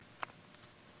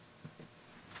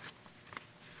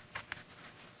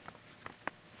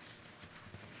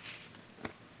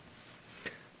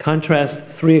Contrast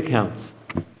 3 accounts,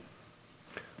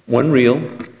 1 real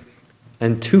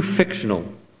and 2 fictional,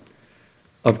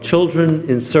 of children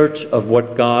in search of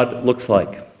what God looks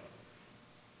like.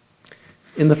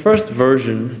 In the first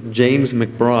version, James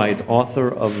McBride,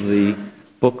 author of the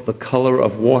book The Color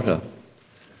of Water,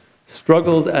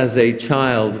 struggled as a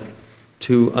child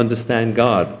to understand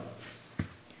God.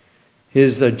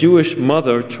 His Jewish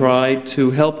mother tried to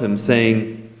help him,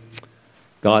 saying,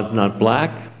 God's not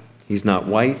black, he's not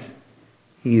white,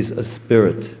 he's a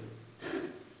spirit.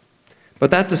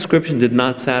 But that description did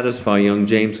not satisfy young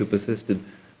James, who persisted,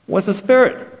 what's a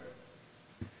spirit?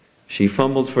 She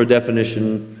fumbled for a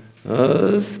definition.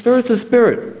 Spirit's a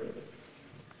spirit.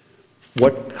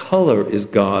 What color is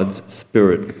God's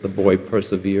spirit? The boy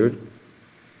persevered.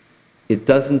 It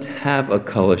doesn't have a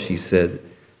color, she said.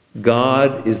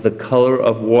 God is the color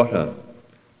of water.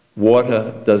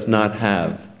 Water does not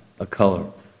have a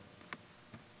color.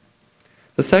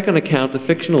 The second account, a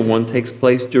fictional one, takes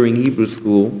place during Hebrew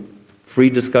school, free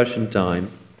discussion time,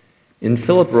 in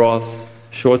Philip Roth's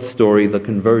short story, The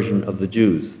Conversion of the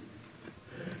Jews.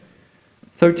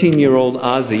 13-year-old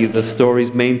Ozzy, the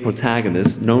story's main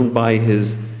protagonist, known by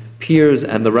his peers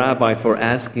and the rabbi for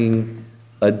asking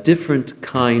a different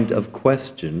kind of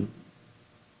question,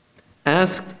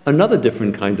 asked another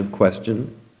different kind of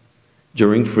question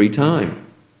during free time.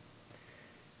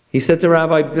 He said to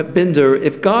Rabbi Binder,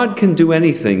 if God can do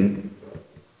anything,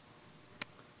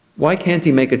 why can't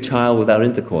he make a child without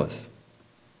intercourse?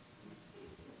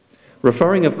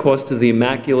 Referring, of course, to the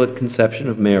Immaculate Conception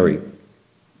of Mary.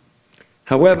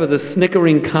 However, the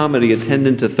snickering comedy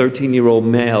attendant to 13-year-old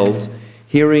males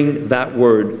hearing that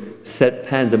word set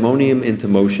pandemonium into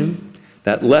motion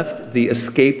that left the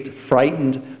escaped,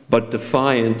 frightened, but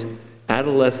defiant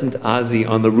adolescent Ozzy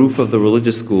on the roof of the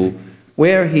religious school,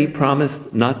 where he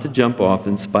promised not to jump off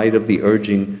in spite of the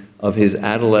urging of his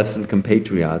adolescent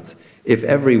compatriots, if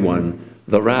everyone,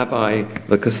 the rabbi,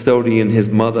 the custodian, his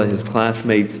mother, his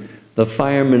classmates, the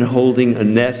fireman holding a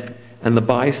net, and the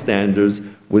bystanders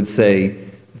would say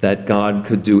that God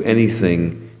could do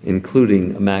anything,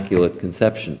 including Immaculate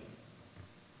Conception.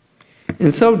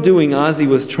 In so doing, Ozzy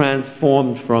was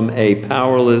transformed from a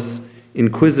powerless,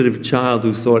 inquisitive child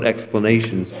who sought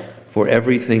explanations for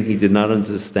everything he did not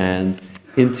understand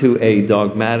into a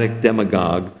dogmatic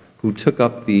demagogue who took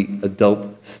up the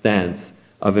adult stance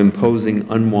of imposing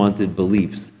unwanted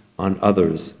beliefs on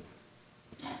others.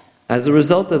 As a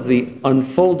result of the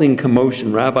unfolding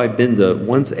commotion, Rabbi Binder,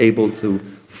 once able to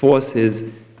force his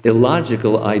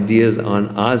illogical ideas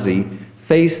on Ozzy,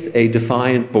 faced a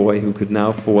defiant boy who could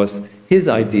now force his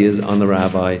ideas on the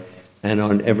rabbi and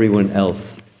on everyone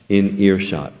else in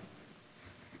earshot.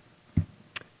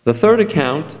 The third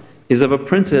account is of a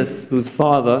princess whose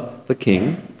father, the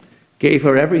king, gave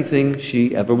her everything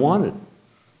she ever wanted.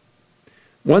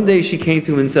 One day she came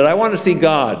to him and said, I want to see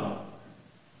God.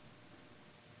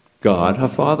 God, her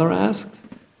father asked.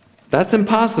 That's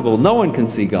impossible. No one can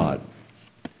see God.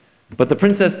 But the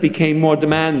princess became more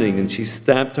demanding, and she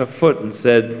stamped her foot and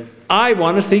said, I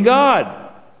want to see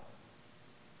God.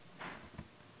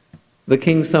 The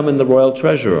king summoned the royal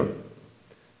treasurer.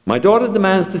 My daughter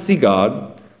demands to see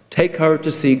God. Take her to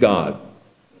see God.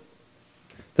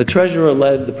 The treasurer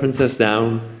led the princess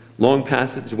down long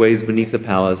passageways beneath the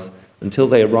palace until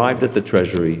they arrived at the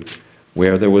treasury,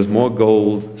 where there was more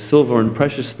gold, silver, and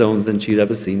precious stones than she'd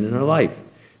ever seen in her life.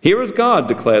 Here is God,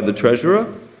 declared the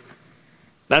treasurer.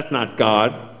 That's not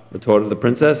God, retorted the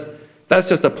princess. That's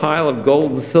just a pile of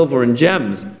gold and silver and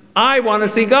gems. I want to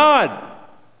see God.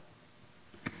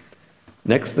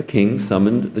 Next, the king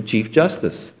summoned the chief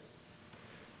justice.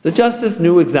 The justice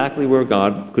knew exactly where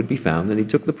God could be found, and he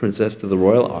took the princess to the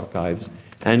royal archives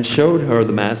and showed her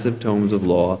the massive tomes of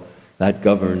law that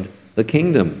governed the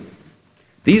kingdom.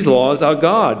 These laws are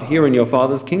God here in your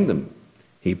father's kingdom,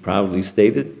 he proudly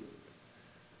stated.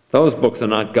 Those books are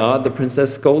not God, the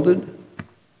princess scolded.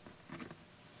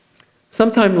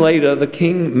 Sometime later, the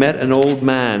king met an old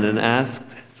man and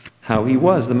asked how he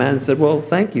was. The man said, well,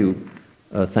 thank you,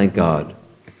 thank God.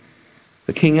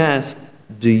 The king asked,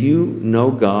 do you know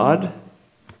God?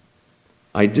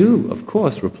 I do, of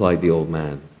course, replied the old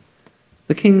man.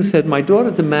 The king said, my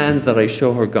daughter demands that I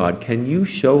show her God. Can you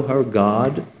show her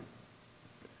God?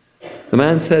 The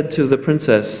man said to the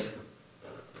princess,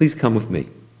 please come with me.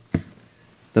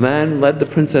 The man led the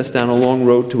princess down a long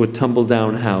road to a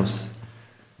tumble-down house.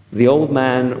 The old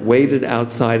man waited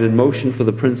outside and motioned for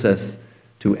the princess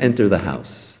to enter the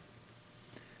house.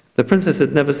 The princess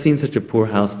had never seen such a poor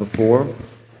house before,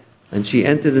 and she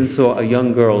entered and saw a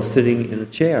young girl sitting in a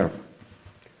chair.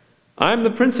 I'm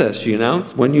the princess, she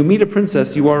announced. When you meet a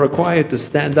princess, you are required to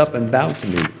stand up and bow to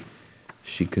me.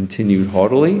 She continued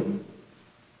haughtily.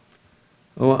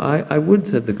 "Oh, I would,"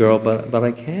 said the girl, but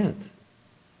I can't."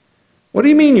 "What do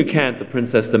you mean you can't?" the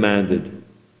princess demanded.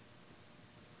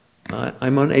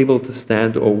 "I'm unable to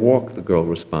stand or walk," the girl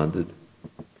responded.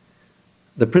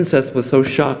 The princess was so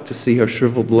shocked to see her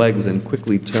shriveled legs and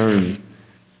quickly turned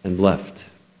and left.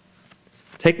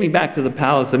 "Take me back to the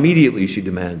palace immediately," she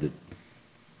demanded.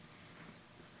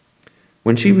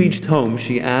 When she reached home,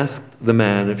 she asked the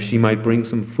man if she might bring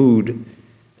some food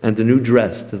and a new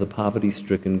dress to the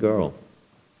poverty-stricken girl.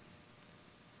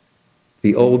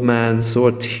 The old man saw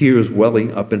tears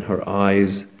welling up in her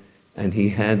eyes, and he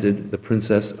handed the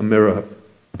princess a mirror.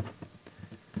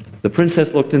 The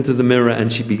princess looked into the mirror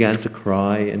and she began to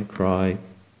cry and cry.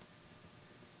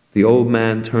 The old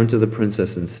man turned to the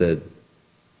princess and said,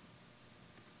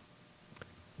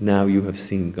 "Now you have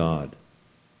seen God."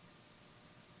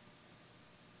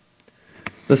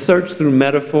 The search through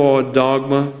metaphor,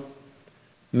 dogma,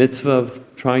 mitzvah of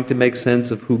trying to make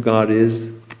sense of who God is,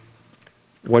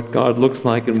 what God looks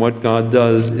like and what God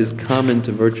does, is common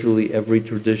to virtually every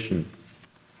tradition.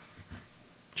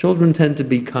 Children tend to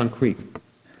be concrete.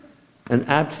 An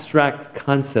abstract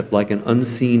concept like an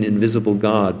unseen, invisible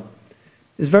God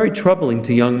is very troubling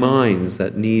to young minds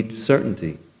that need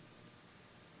certainty.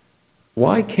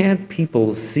 Why can't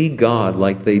people see God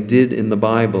like they did in the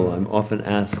Bible? I'm often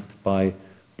asked by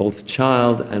both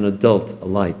child and adult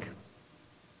alike.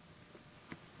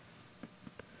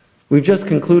 We've just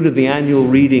concluded the annual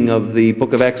reading of the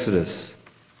book of Exodus,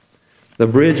 the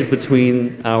bridge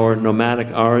between our nomadic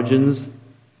origins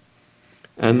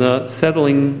and the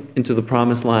settling into the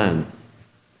promised land.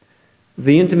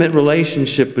 The intimate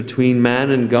relationship between man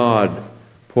and God,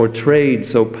 portrayed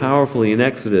so powerfully in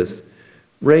Exodus,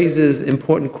 raises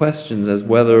important questions as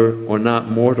whether or not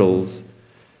mortals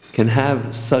can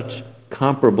have such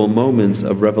comparable moments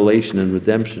of revelation and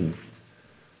redemption.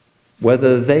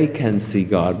 Whether they can see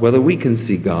God, whether we can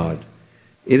see God.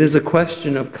 It is a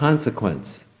question of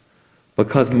consequence,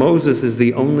 because Moses is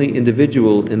the only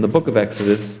individual in the book of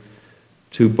Exodus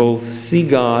to both see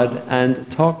God and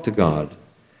talk to God.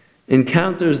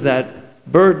 Encounters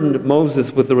that burdened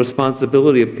Moses with the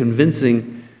responsibility of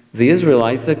convincing the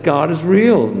Israelites that God is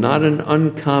real, not an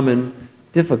uncommon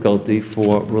difficulty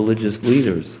for religious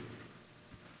leaders.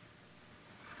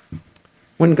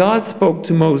 When God spoke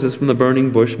to Moses from the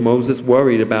burning bush, Moses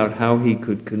worried about how he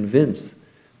could convince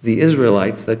the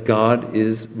Israelites that God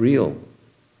is real.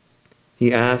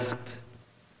 He asked,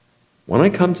 "When I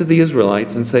come to the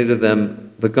Israelites and say to them,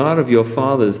 'The God of your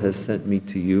fathers has sent me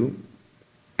to you,'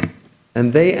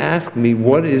 and they ask me,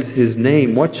 'What is his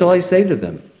name?' what shall I say to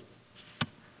them?"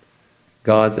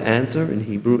 God's answer in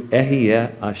Hebrew,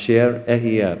 Ehyeh Asher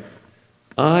Ehyeh,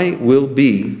 "I will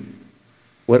be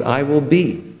what I will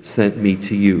be sent me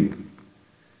to you."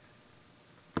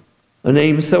 A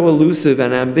name so elusive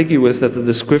and ambiguous that the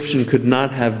description could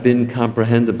not have been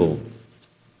comprehensible.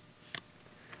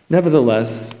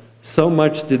 Nevertheless, so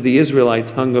much did the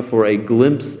Israelites hunger for a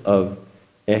glimpse of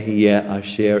Ehyeh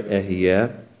Asher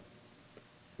Ehyeh,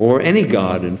 or any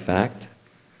God, in fact,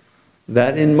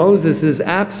 that in Moses'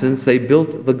 absence they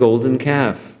built the golden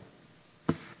calf.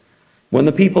 When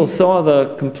the people saw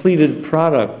the completed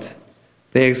product,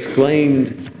 they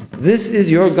exclaimed, "This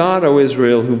is your God, O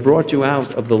Israel, who brought you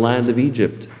out of the land of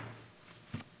Egypt."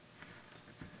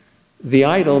 The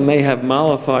idol may have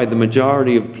mollified the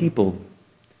majority of people,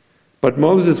 but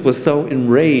Moses was so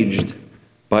enraged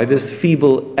by this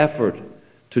feeble effort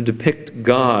to depict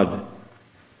God,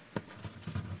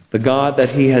 the God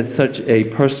that he had such a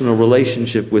personal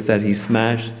relationship with, that he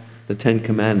smashed the Ten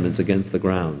Commandments against the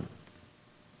ground.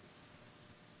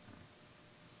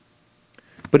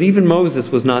 But even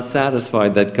Moses was not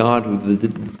satisfied that God, who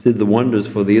did the wonders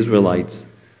for the Israelites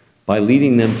by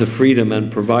leading them to freedom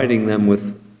and providing them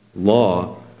with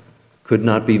law, could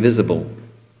not be visible.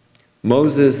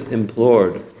 Moses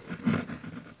implored,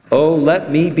 "Oh,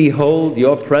 let me behold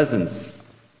your presence."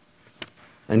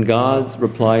 And God's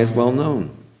reply is well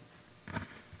known.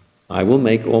 "I will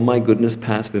make all my goodness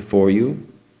pass before you,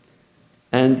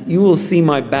 and you will see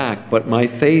my back, but my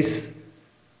face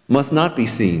must not be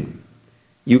seen.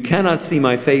 You cannot see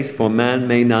my face, for man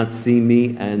may not see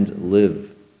me and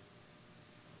live."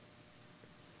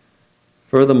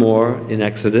 Furthermore, in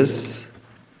Exodus,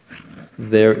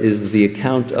 there is the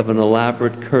account of an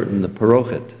elaborate curtain, the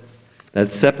parochet,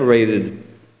 that separated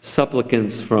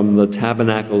supplicants from the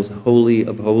tabernacle's holy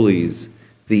of holies,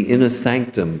 the inner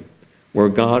sanctum, where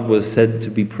God was said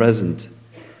to be present,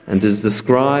 and is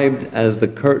described as the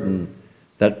curtain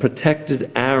that protected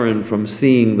Aaron from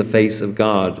seeing the face of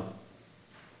God.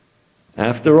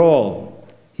 After all,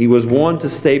 He was warned to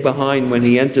stay behind when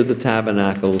he entered the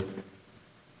tabernacle,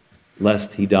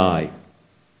 lest he die.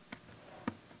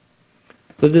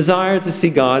 The desire to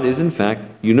see God is, in fact,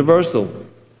 universal.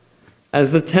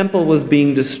 As the temple was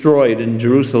being destroyed in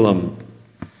Jerusalem,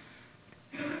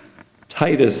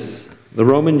 Titus, the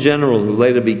Roman general who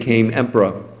later became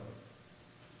emperor,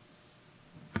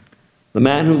 the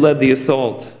man who led the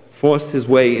assault, forced his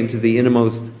way into the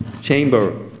innermost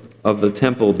chamber of the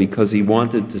temple because he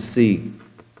wanted to see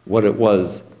what it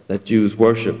was that Jews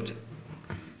worshipped.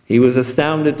 He was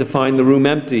astounded to find the room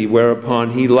empty,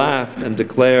 whereupon he laughed and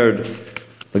declared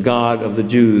the God of the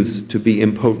Jews to be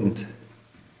impotent.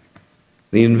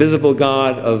 The invisible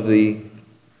God of the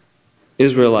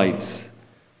Israelites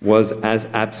was as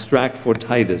abstract for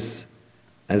Titus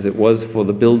as it was for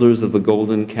the builders of the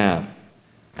golden calf,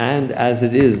 and as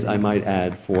it is, I might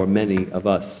add, for many of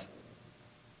us.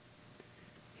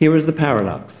 Here is the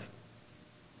paradox.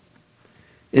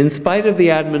 In spite of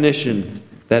the admonition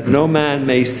that no man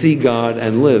may see God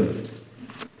and live,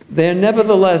 there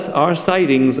nevertheless are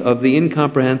sightings of the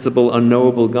incomprehensible,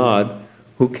 unknowable God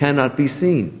who cannot be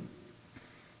seen.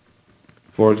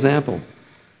 For example,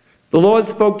 the Lord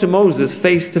spoke to Moses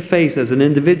face to face as an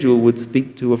individual would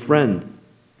speak to a friend.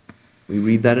 We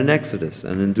read that in Exodus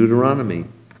and in Deuteronomy.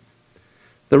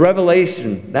 That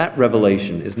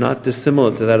revelation is not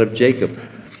dissimilar to that of Jacob,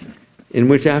 in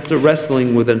which after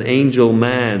wrestling with an angel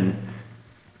man,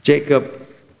 Jacob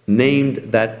named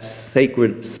that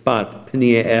sacred spot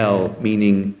Peniel,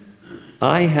 meaning,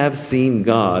 I have seen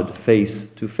God face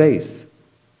to face.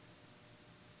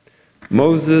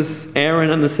 Moses, Aaron,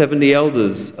 and the 70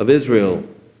 elders of Israel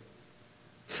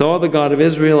saw the God of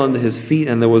Israel under his feet,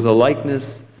 and there was a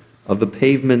likeness of the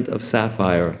pavement of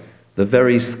sapphire, the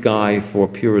very sky for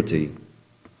purity.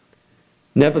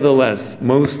 Nevertheless,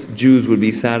 most Jews would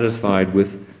be satisfied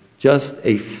with just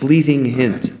a fleeting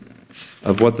hint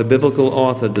of what the biblical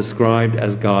author described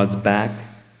as God's back,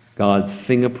 God's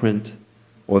fingerprint,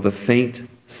 or the faint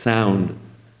sound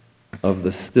of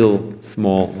the still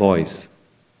small voice.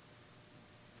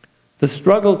 The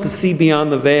struggle to see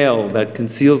beyond the veil that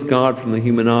conceals God from the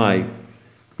human eye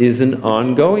is an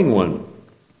ongoing one.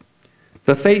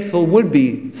 The faithful would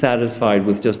be satisfied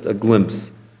with just a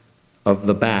glimpse of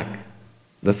the back,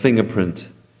 the fingerprint,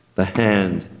 the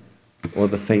hand, or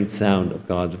the faint sound of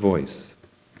God's voice.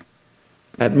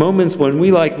 At moments when we,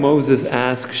 like Moses,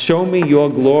 ask, show me your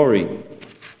glory,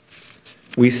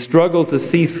 we struggle to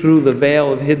see through the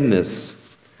veil of hiddenness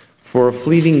for a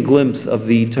fleeting glimpse of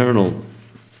the eternal,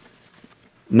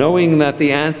 knowing that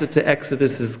the answer to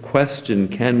Exodus's question,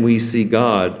 can we see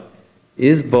God,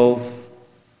 is both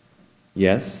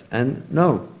yes and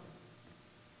no.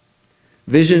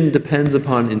 Vision depends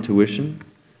upon intuition.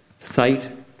 Sight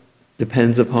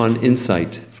depends upon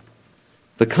insight.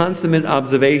 The consummate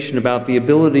observation about the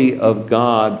ability of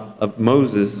God, of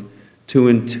Moses, to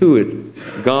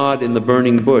intuit God in the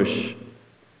burning bush,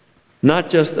 not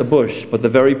just a bush, but the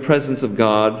very presence of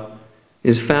God,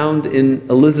 is found in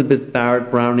Elizabeth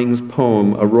Barrett Browning's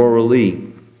poem, Aurora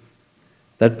Leigh,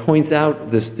 that points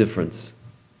out this difference.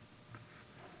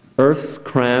 Earth's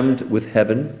crammed with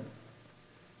heaven,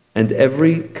 and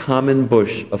every common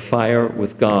bush afire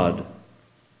with God.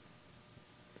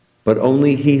 But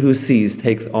only he who sees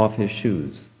takes off his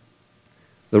shoes.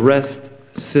 The rest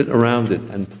sit around it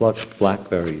and pluck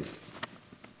blackberries.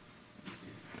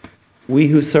 We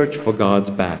who search for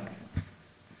God's back,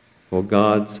 for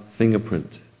God's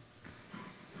fingerprint,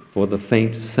 for the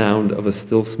faint sound of a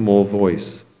still small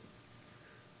voice,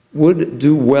 would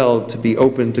do well to be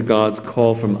open to God's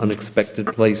call from unexpected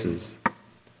places.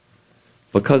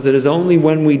 Because it is only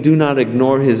when we do not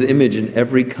ignore his image in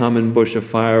every common bush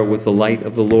afire with the light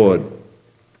of the Lord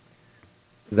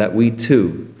that we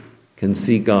too can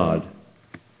see God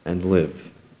and live.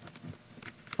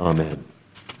 Amen.